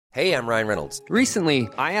Hey, I'm Ryan Reynolds. Recently,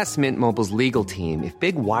 I asked Mint Mobile's legal team if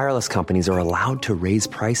big wireless companies are allowed to raise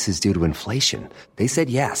prices due to inflation. They said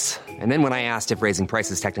yes. And then when I asked if raising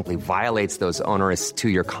prices technically violates those onerous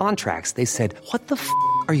two-year contracts, they said, "What the f***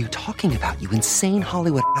 are you talking about, you insane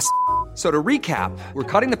Hollywood ass?" So to recap, we're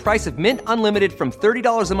cutting the price of Mint Unlimited from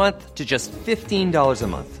 $30 a month to just $15 a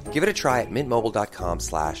month. Give it a try at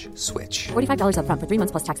mintmobile.com/switch. $45 up front for 3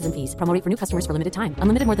 months plus taxes and fees. Promo rate for new customers for limited time.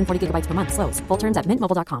 Unlimited more than 40 gigabytes per month. Slows full terms at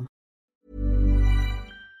mintmobile.com.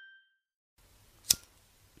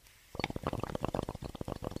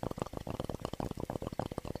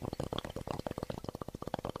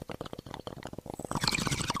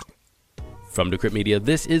 From Decrypt Media,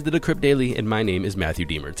 this is the Decrypt Daily, and my name is Matthew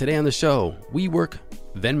Deemer. Today on the show, WeWork,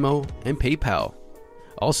 Venmo, and PayPal.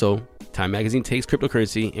 Also, Time Magazine takes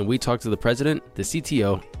cryptocurrency, and we talk to the president, the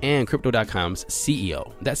CTO, and Crypto.com's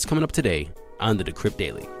CEO. That's coming up today on the Decrypt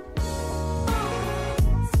Daily.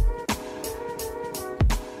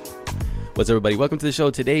 What's up, everybody? Welcome to the show.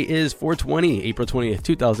 Today is 4/20, April 20th,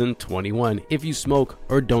 2021. If you smoke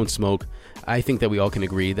or don't smoke, I think that we all can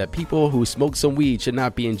agree that people who smoke some weed should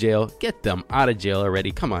not be in jail. Get them out of jail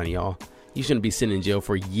already. Come on, y'all. You shouldn't be sitting in jail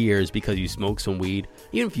for years because you smoked some weed.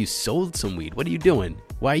 Even if you sold some weed, what are you doing?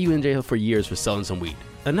 Why are you in jail for years for selling some weed?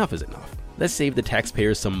 Enough is enough. Let's save the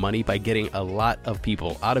taxpayers some money by getting a lot of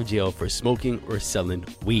people out of jail for smoking or selling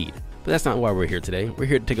weed. But that's not why we're here today. We're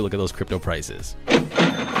here to take a look at those crypto prices.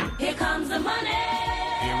 Here comes the money.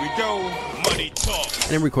 Here we go. Money talk.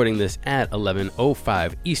 And I'm recording this at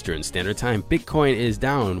 11:05 Eastern Standard Time. Bitcoin is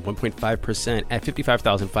down 1.5% at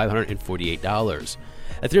 $55,548.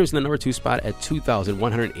 Ethereum's in the number 2 spot at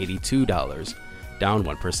 $2,182, down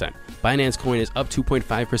 1%. Binance Coin is up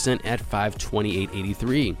 2.5% at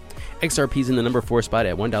 $528.83. XRP's in the number 4 spot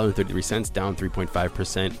at $1.33, down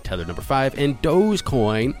 3.5%. Tether number 5, and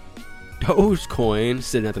Dogecoin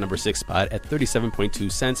sitting at the number 6 spot at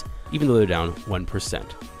 37.2 cents, even though they're down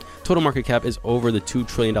 1%. Total market cap is over the $2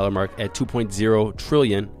 trillion mark at $2.0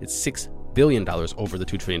 trillion. It's $6 billion over the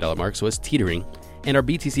 $2 trillion mark, so it's teetering. And our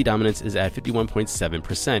BTC dominance is at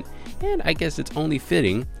 51.7%. And I guess it's only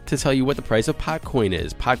fitting to tell you what the price of Potcoin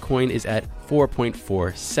is. Potcoin is at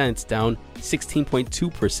 4.4 cents, down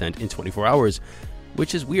 16.2% in 24 hours,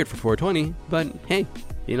 which is weird for 420, but hey,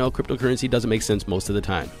 cryptocurrency doesn't make sense most of the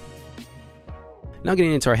time. Now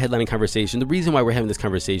getting into our headlining conversation, the reason why we're having this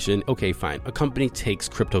conversation, okay, fine, a company takes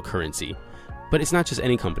cryptocurrency, but it's not just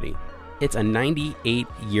any company. It's a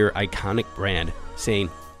 98-year iconic brand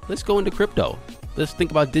saying, let's go into crypto. Let's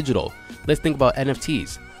think about digital. Let's think about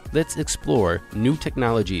NFTs. Let's explore new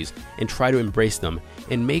technologies and try to embrace them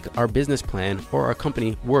and make our business plan or our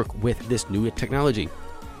company work with this new technology.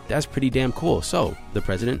 That's pretty damn cool. So the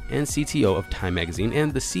president and CTO of Time Magazine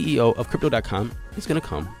and the CEO of Crypto.com is going to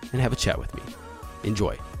come and have a chat with me.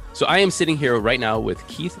 Enjoy. So I am sitting here right now with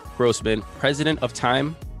Keith Grossman, president of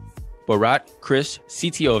Time, Bharat Krish,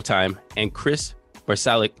 CTO of Time, and Chris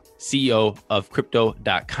Barsalik, CEO of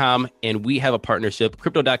Crypto.com. And we have a partnership,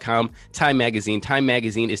 Crypto.com, Time Magazine. Time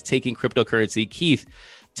Magazine is taking cryptocurrency. Keith,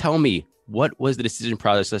 tell me, what was the decision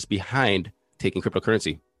process behind taking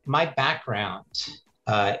cryptocurrency? My background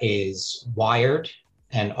is Wired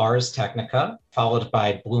and Ars Technica, followed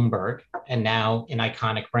by Bloomberg, and now in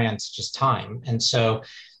iconic brands, just Time. And so,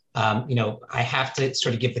 I have to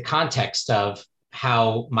sort of give the context of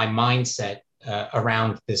how my mindset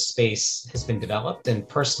around this space has been developed. And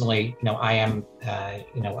personally, I am,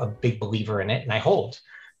 a big believer in it, and I hold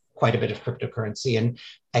quite a bit of cryptocurrency. And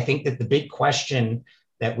I think that the big question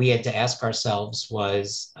that we had to ask ourselves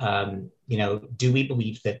was, do we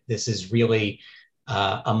believe that this is really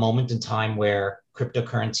a moment in time where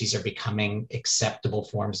cryptocurrencies are becoming acceptable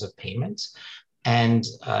forms of payment? And,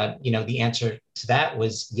 the answer to that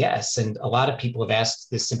was yes. And a lot of people have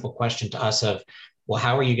asked this simple question to us of, well,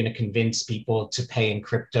 how are you going to convince people to pay in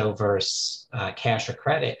crypto versus cash or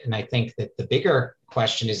credit? And I think that the bigger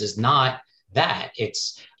question is not that.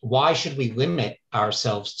 It's why should we limit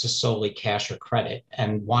ourselves to solely cash or credit?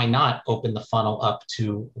 And why not open the funnel up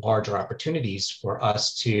to larger opportunities for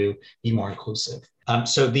us to be more inclusive?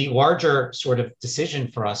 So the larger sort of decision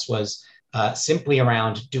for us was simply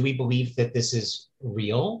around, do we believe that this is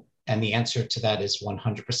real? And the answer to that is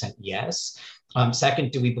 100% yes.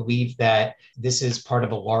 Second, do we believe that this is part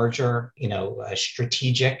of a larger,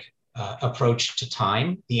 strategic approach to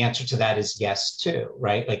time? The answer to that is yes, too,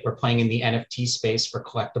 right? Like we're playing in the NFT space for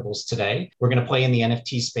collectibles today. We're going to play in the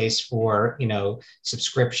NFT space for,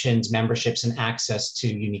 subscriptions, memberships, and access to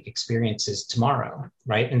unique experiences tomorrow,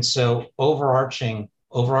 right? And so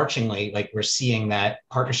overarchingly, like we're seeing that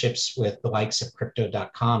partnerships with the likes of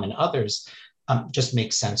Crypto.com and others just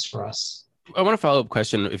make sense for us. I want to follow up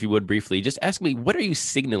question, if you would briefly, just ask me, what are you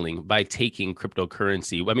signaling by taking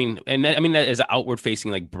cryptocurrency? I mean, that as an outward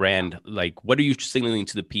facing like brand, like what are you signaling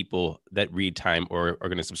to the people that read Time or are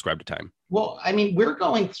going to subscribe to Time? Well, I mean, we're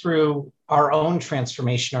going through our own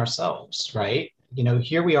transformation ourselves, right?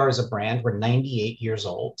 Here we are as a brand, we're 98 years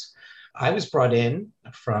old. I was brought in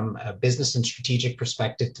from a business and strategic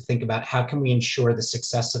perspective to think about how can we ensure the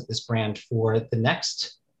success of this brand for the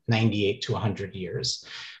next 98 to 100 years.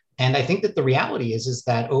 And I think that the reality is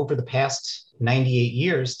that over the past 98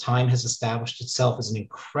 years, Time has established itself as an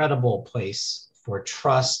incredible place for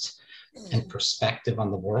trust and perspective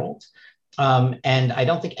on the world. And I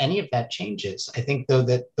don't think any of that changes. I think, though,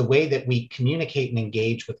 that the way that we communicate and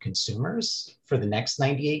engage with consumers for the next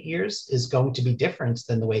 98 years is going to be different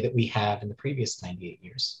than the way that we have in the previous 98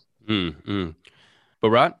 years. Mm-hmm.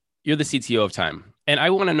 Bharat, you're the CTO of Time. And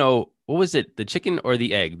I want to know, what was it, the chicken or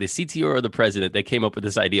the egg, the CTO or the president that came up with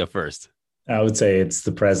this idea first? I would say it's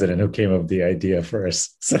the president who came up with the idea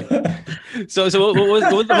first. So what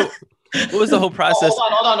was the whole process?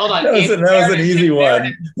 Hold on. That was an easy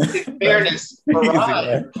one. In fairness,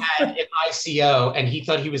 Bharat had an ICO and he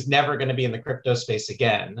thought he was never going to be in the crypto space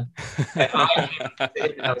again. And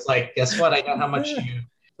I was like, guess what? I know how much you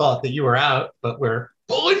thought that you were out, but we're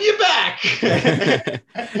pulling you back.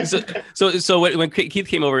 So when Keith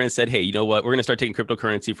came over and said, hey, you know what, we're going to start taking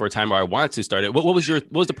cryptocurrency for a time, or I want to start it. What was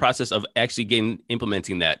the process of actually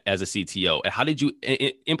implementing that as a CTO? And how did you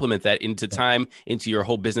implement that into Time, into your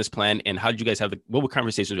whole business plan? And how did you guys what were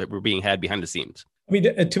conversations that were being had behind the scenes? I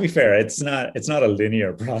mean, to be fair, it's not a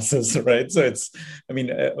linear process, right? So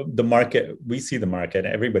the market, we see the market,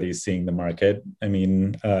 everybody's seeing the market. I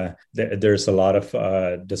mean, there's a lot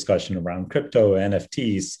of discussion around crypto,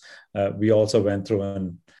 NFTs. We also went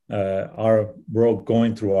through we're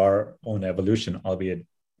going through our own evolution, albeit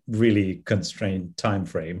really constrained time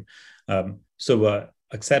frame. So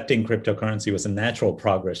accepting cryptocurrency was a natural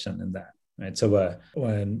progression in that, right? So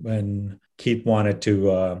when Keith wanted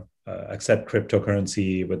to accept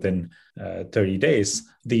cryptocurrency within 30 days.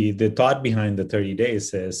 The thought behind the 30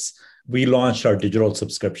 days is we launched our digital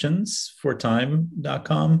subscriptions for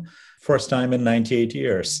time.com, first time in 98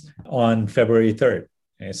 years on February 3rd.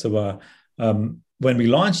 Okay, so when we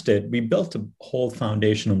launched it, we built a whole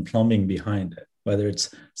foundation and plumbing behind it, whether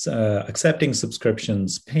it's accepting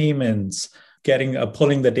subscriptions, payments,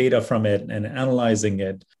 pulling the data from it and analyzing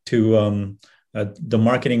it to the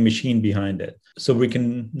marketing machine behind it. So we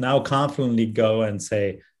can now confidently go and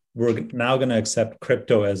say, we're now going to accept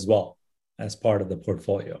crypto as well as part of the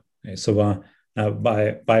portfolio. Okay, so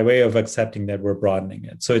by way of accepting that, we're broadening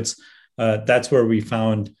it. So that's where we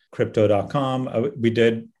found crypto.com. We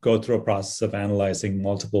did go through a process of analyzing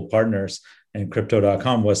multiple partners, and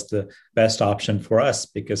crypto.com was the best option for us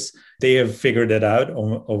because they have figured it out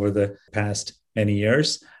over the past many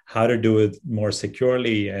years, how to do it more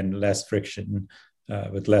securely and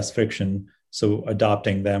with less friction. So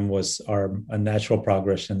adopting them was a natural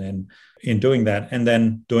progression in doing that, and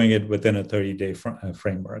then doing it within a 30-day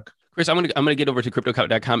framework. Chris, I'm gonna get over to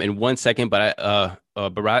crypto.com in 1 second, but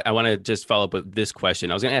Bharat, I want to just follow up with this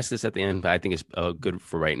question. I was going to ask this at the end, but I think it's good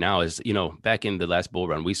for right now. Is back in the last bull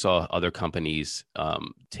run, we saw other companies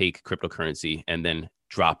take cryptocurrency and then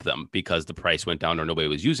drop them because the price went down or nobody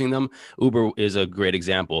was using them. Uber is a great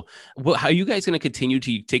example. Well, how are you guys going to continue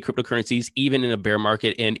to take cryptocurrencies even in a bear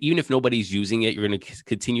market, and even if nobody's using it, you're going to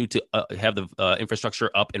continue to have the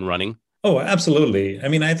infrastructure up and running? Oh, absolutely. I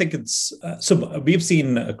mean, I think it's so we've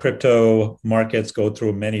seen crypto markets go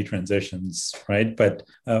through many transitions, right? But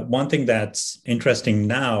one thing that's interesting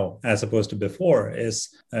now, as opposed to before, is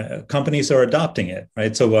companies are adopting it,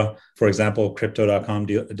 right? So, for example, crypto.com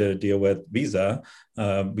did a deal with Visa.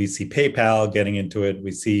 We see PayPal getting into it.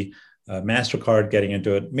 We see MasterCard getting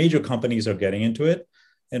into it. Major companies are getting into it.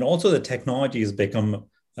 And also the technology has become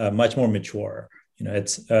much more mature.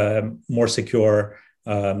 It's more secure,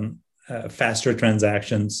 faster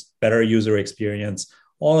transactions, better user experience.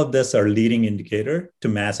 All of this are leading indicator to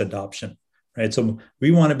mass adoption, right? So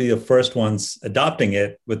we want to be the first ones adopting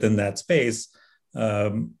it within that space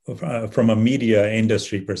from a media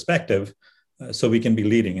industry perspective, so we can be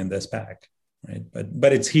leading in this pack, right?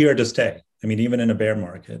 But it's here to stay. I mean, even in a bear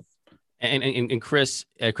market. And Chris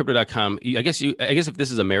at crypto.com, I guess if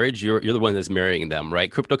this is a marriage, you're the one that's marrying them,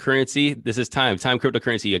 right? Cryptocurrency, this is time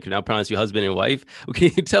cryptocurrency. You can now pronounce you husband and wife.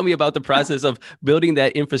 Can you tell me about the process of building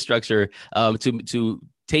that infrastructure to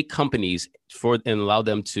take companies and allow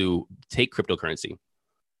them to take cryptocurrency?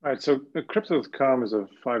 All right. So crypto.com is a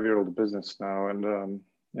 5-year-old business now, and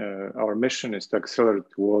our mission is to accelerate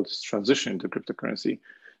towards transition to cryptocurrency.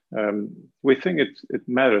 We think it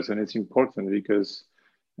matters and it's important because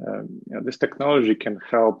this technology can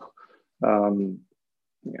help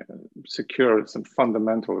secure some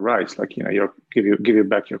fundamental rights, like give you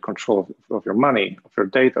back your control of your money, of your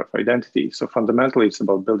data, of identity. So fundamentally, it's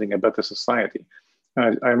about building a better society.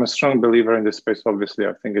 I'm a strong believer in this space. Obviously,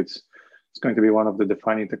 I think it's going to be one of the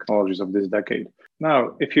defining technologies of this decade.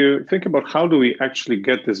 Now, if you think about how do we actually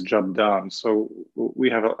get this job done, so we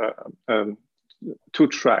have two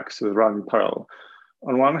tracks that run in parallel.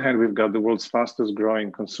 On one hand, we've got the world's fastest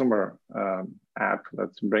growing consumer app that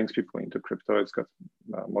brings people into crypto. It's got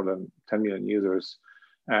more than 10 million users,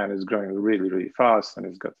 and it's growing really, really fast. And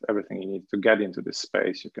it's got everything you need to get into this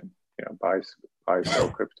space. You can buy, sell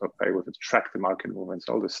crypto, pay with it, track the market movements,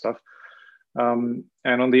 all this stuff. And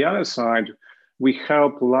on the other side, we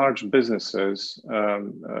help large businesses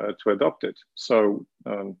to adopt it. So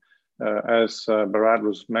as Bharat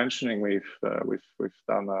was mentioning, we've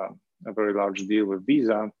done a very large deal with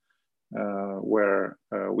Visa, where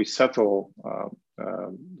we settle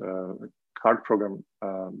the card program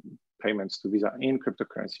payments to Visa in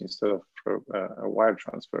cryptocurrency instead of a wire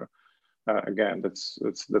transfer. Again, that's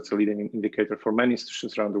a leading indicator for many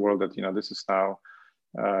institutions around the world that this is now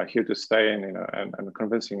here to stay, and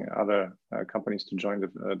convincing other companies to join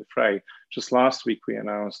the fray. Just last week, we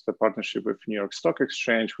announced a partnership with New York Stock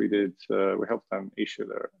Exchange. We helped them issue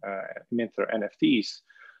mint their NFTs.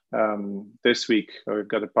 This week, we've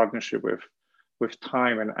got a partnership with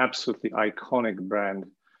Time, an absolutely iconic brand.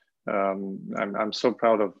 I'm so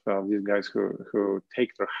proud of these guys who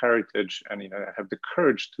take their heritage and have the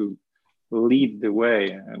courage to lead the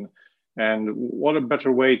way. And what a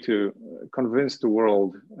better way to convince the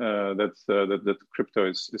world that crypto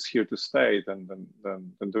is here to stay than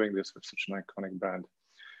doing this with such an iconic brand.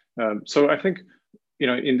 So I think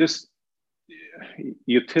in this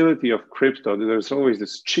utility of crypto, there's always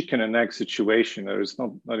this chicken and egg situation. There is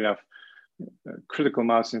not enough critical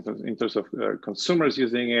mass in terms of consumers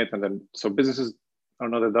using it, and then so businesses are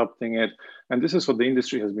not adopting it. And this is what the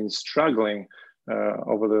industry has been struggling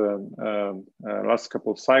over the last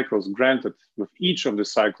couple of cycles. Granted, with each of the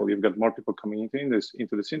cycle, you've got more people coming into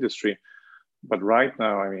this industry. But right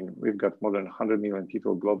now, we've got more than 100 million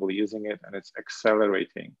people globally using it, and it's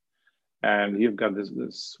accelerating. And you've got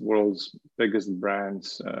this world's biggest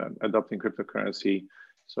brands adopting cryptocurrency.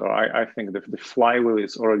 So I think the flywheel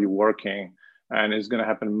is already working, and it's going to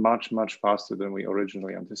happen much, much faster than we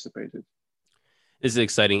originally anticipated. This is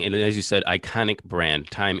exciting. And as you said, iconic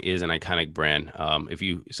brand. Time is an iconic brand.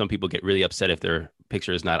 Some people get really upset if their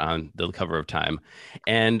picture is not on the cover of Time.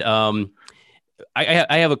 And I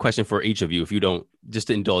have a question for each of you. If you don't, just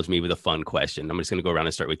to indulge me with a fun question. I'm just going to go around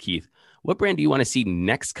and start with Keith. What brand do you want to see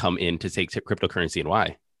next come in to take cryptocurrency, and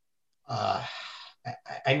why?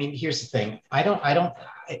 Here's the thing.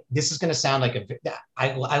 This is going to sound like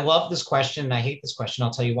I love this question and I hate this question.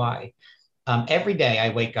 I'll tell you why. Every day I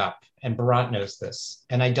wake up, and Bharat knows this,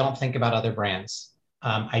 and I don't think about other brands.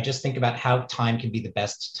 I just think about how Time can be the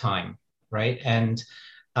best time, right? And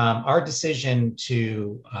our decision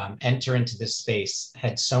to enter into this space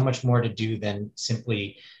had so much more to do than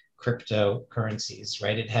simply cryptocurrencies,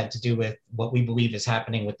 right? It had to do with what we believe is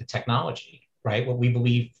happening with the technology, right? What we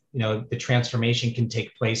believe, the transformation can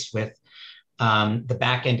take place with the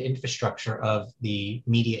back-end infrastructure of the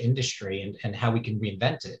media industry and how we can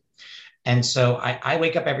reinvent it. And so I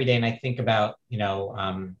wake up every day and I think about,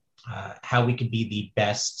 how we could be the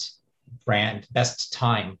best brand, best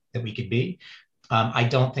Time that we could be. I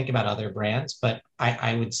don't think about other brands, but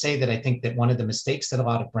I would say that I think that one of the mistakes that a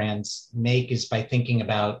lot of brands make is by thinking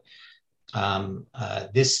about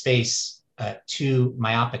this space too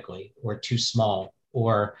myopically or too small,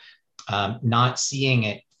 or not seeing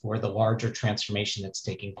it for the larger transformation that's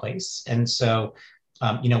taking place. And so,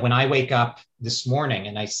 when I wake up this morning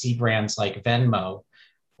and I see brands like Venmo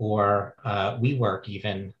or WeWork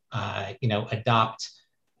even, adopt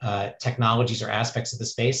technologies or aspects of the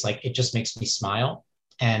space, like it just makes me smile.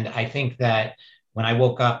 And I think that when I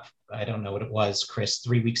woke up, I don't know what it was, Chris,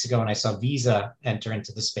 3 weeks ago, and I saw Visa enter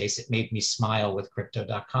into the space, it made me smile with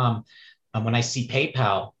crypto.com. When I see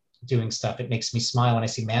PayPal doing stuff, it makes me smile. When I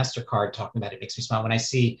see MasterCard talking about it, it makes me smile. When I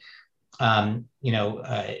see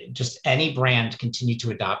just any brand continue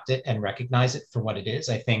to adopt it and recognize it for what it is,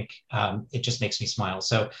 I think it just makes me smile.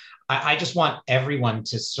 So I just want everyone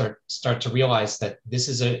to start to realize that this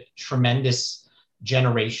is a tremendous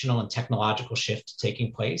generational and technological shift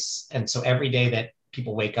taking place. And so every day that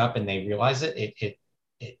people wake up and they realize it,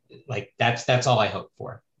 like that's all I hope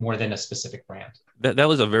for, more than a specific brand. That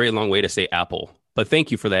was a very long way to say Apple, but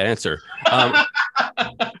thank you for that answer.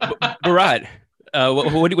 Bharat,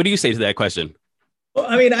 what do you say to that question? Well,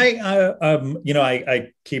 I mean,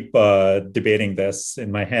 I keep debating this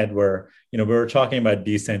in my head where, we were talking about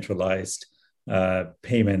decentralized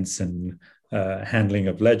payments and handling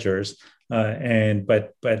of ledgers,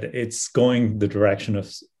 but it's going the direction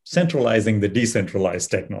of centralizing the decentralized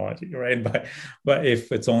technology, right? But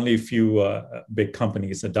if it's only a few big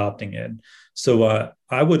companies adopting it, so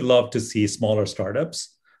I would love to see smaller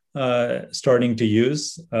startups starting to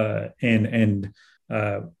use and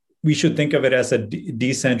we should think of it as a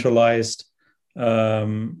decentralized.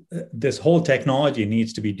 This whole technology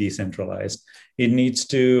needs to be decentralized. It needs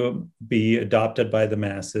to be adopted by the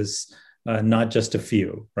masses, not just a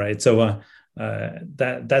few, right? So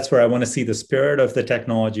that's where I want to see the spirit of the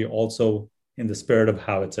technology, also in the spirit of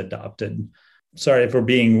how it's adopted. Sorry for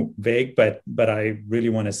being vague, but I really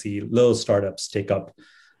want to see little startups take up.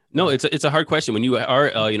 No, it's a hard question when you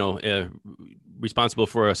are responsible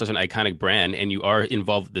for such an iconic brand and you are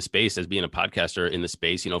involved with the space as being a podcaster in the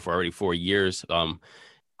space, for already 4 years.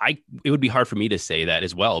 It would be hard for me to say that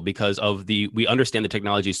as well because we understand the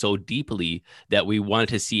technology so deeply that we wanted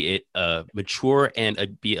to see it mature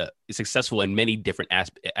and be successful in many different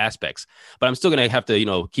aspects. But I'm still going to have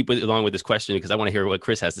to, keep along with this question because I want to hear what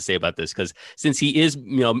Chris has to say about this. Because since he is,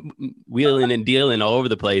 wheeling and dealing all over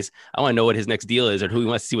the place, I want to know what his next deal is or who he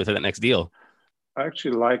wants to see with that next deal. I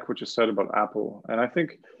actually like what you said about Apple. And I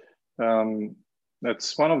think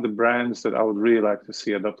that's one of the brands that I would really like to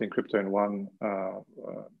see adopting crypto in one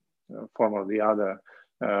form or the other.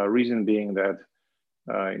 Reason being that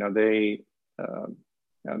they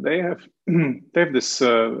have this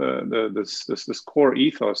core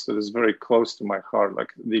ethos that is very close to my heart, like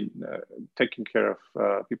the taking care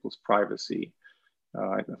of people's privacy.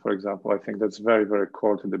 For example, I think that's very, very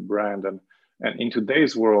core to the brand. And in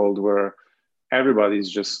today's world where everybody's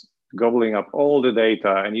just gobbling up all the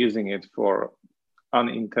data and using it for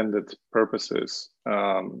unintended purposes.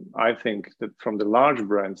 I think that from the large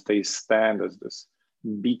brands, they stand as this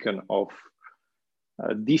beacon of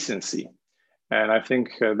decency. And I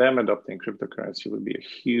think them adopting cryptocurrency would be a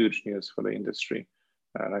huge news for the industry.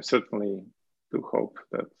 And I certainly do hope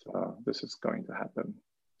that this is going to happen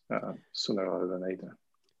sooner rather than later.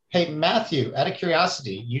 Hey, Matthew, out of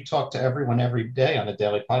curiosity, you talk to everyone every day on the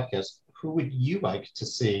daily podcast. Who would you like to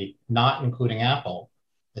see, not including Apple,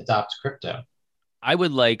 adopt crypto? I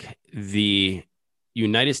would like the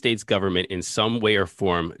United States government in some way or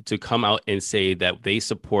form to come out and say that they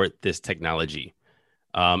support this technology.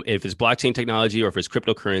 If it's blockchain technology or if it's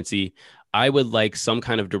cryptocurrency, I would like some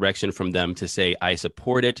kind of direction from them to say, I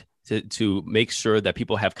support it, to make sure that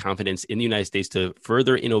people have confidence in the United States to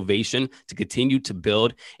further innovation, to continue to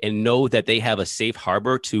build and know that they have a safe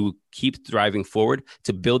harbor to keep driving forward,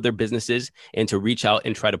 to build their businesses and to reach out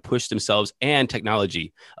and try to push themselves and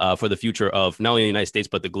technology for the future of not only the United States,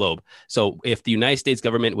 but the globe. So if the United States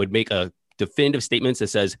government would make a definitive statements that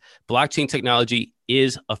says blockchain technology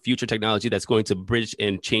is a future technology that's going to bridge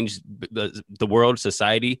and change the world,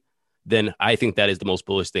 society, then I think that is the most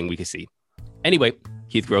bullish thing we can see. Anyway,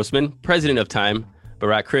 Keith Grossman, president of Time,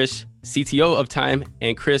 Bharat Krish, CTO of Time,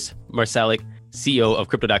 and Chris Marsalek, CEO of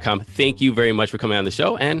Crypto.com. Thank you very much for coming on the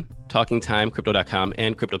show and talking Time, Crypto.com,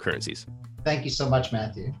 and cryptocurrencies. Thank you so much,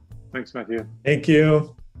 Matthew. Thanks, Matthew. Thank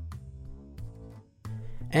you.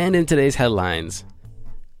 And in today's headlines,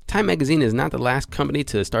 Time Magazine is not the last company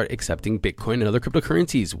to start accepting Bitcoin and other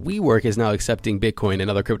cryptocurrencies. WeWork is now accepting Bitcoin and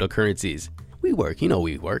other cryptocurrencies. WeWork,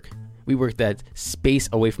 WeWork. WeWork, that space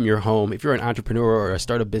away from your home. If you're an entrepreneur or a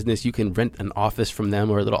startup business, you can rent an office from them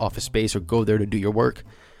or a little office space or go there to do your work.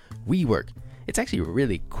 WeWork, it's actually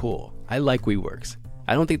really cool. I like WeWorks.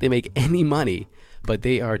 I don't think they make any money, but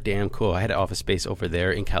they are damn cool. I had an office space over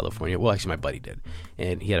there in California. Well, actually, my buddy did.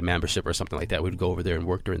 And he had a membership or something like that. We'd go over there and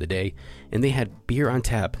work during the day. And they had beer on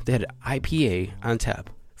tap. They had IPA on tap,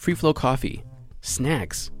 free flow coffee,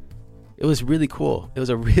 snacks. It was really cool. It was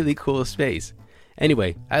a really cool space.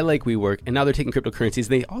 Anyway, I like WeWork, and now they're taking cryptocurrencies.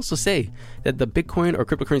 They also say that the Bitcoin or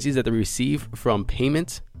cryptocurrencies that they receive from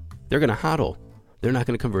payments, they're going to hodl. They're not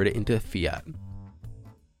going to convert it into fiat.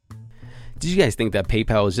 Did you guys think that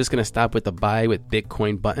PayPal is just going to stop with the buy with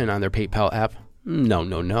Bitcoin button on their PayPal app? No.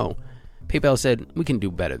 PayPal said we can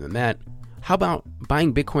do better than that. How about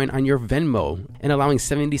buying Bitcoin on your Venmo and allowing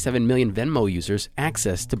 77 million Venmo users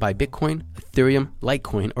access to buy Bitcoin, Ethereum,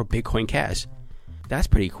 Litecoin, or Bitcoin Cash? That's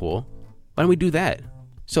pretty cool. Why don't we do that?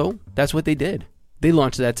 So that's what they did. They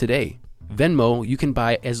launched that today. Venmo, you can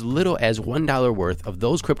buy as little as $1 worth of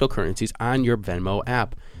those cryptocurrencies on your Venmo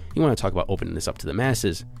app. You want to talk about opening this up to the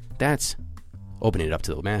masses? That's opening it up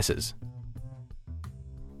to the masses.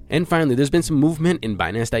 And finally, there's been some movement in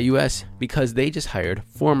Binance.us because they just hired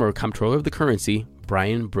former comptroller of the currency,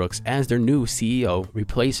 Brian Brooks as their new CEO,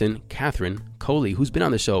 replacing Catherine Coley, who's been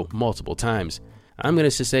on the show multiple times. I'm going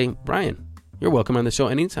to just say, Brian, you're welcome on the show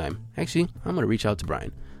anytime. Actually, I'm going to reach out to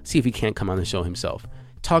Brian, see if he can't come on the show himself,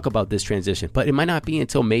 talk about this transition. But it might not be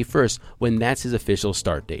until May 1st when that's his official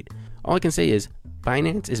start date. All I can say is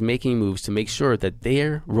Binance is making moves to make sure that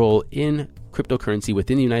their role in cryptocurrency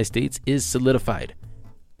within the United States is solidified.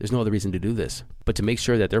 There's no other reason to do this, but to make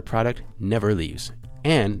sure that their product never leaves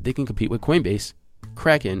and they can compete with Coinbase,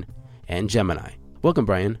 Kraken, and Gemini. Welcome,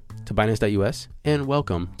 Brian, to Binance.us, and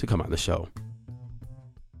welcome to come on the show.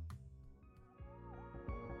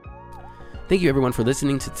 Thank you, everyone, for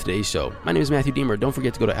listening to today's show. My name is Matthew Deemer. Don't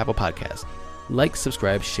forget to go to Apple Podcasts. Like,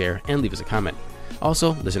 subscribe, share, and leave us a comment.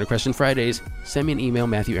 Also, listen to Question Fridays. Send me an email,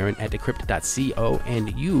 matthewaaron@decrypt.co,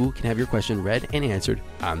 and you can have your question read and answered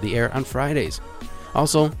on the air on Fridays.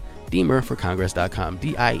 Also, Deemer for Congress.com,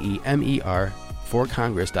 DIEMER for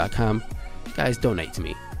Congress.com. Guys, donate to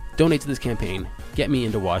me. Donate to this campaign. Get me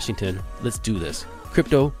into Washington. Let's do this.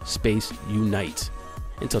 Crypto Space Unite.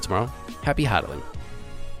 Until tomorrow, happy hodling.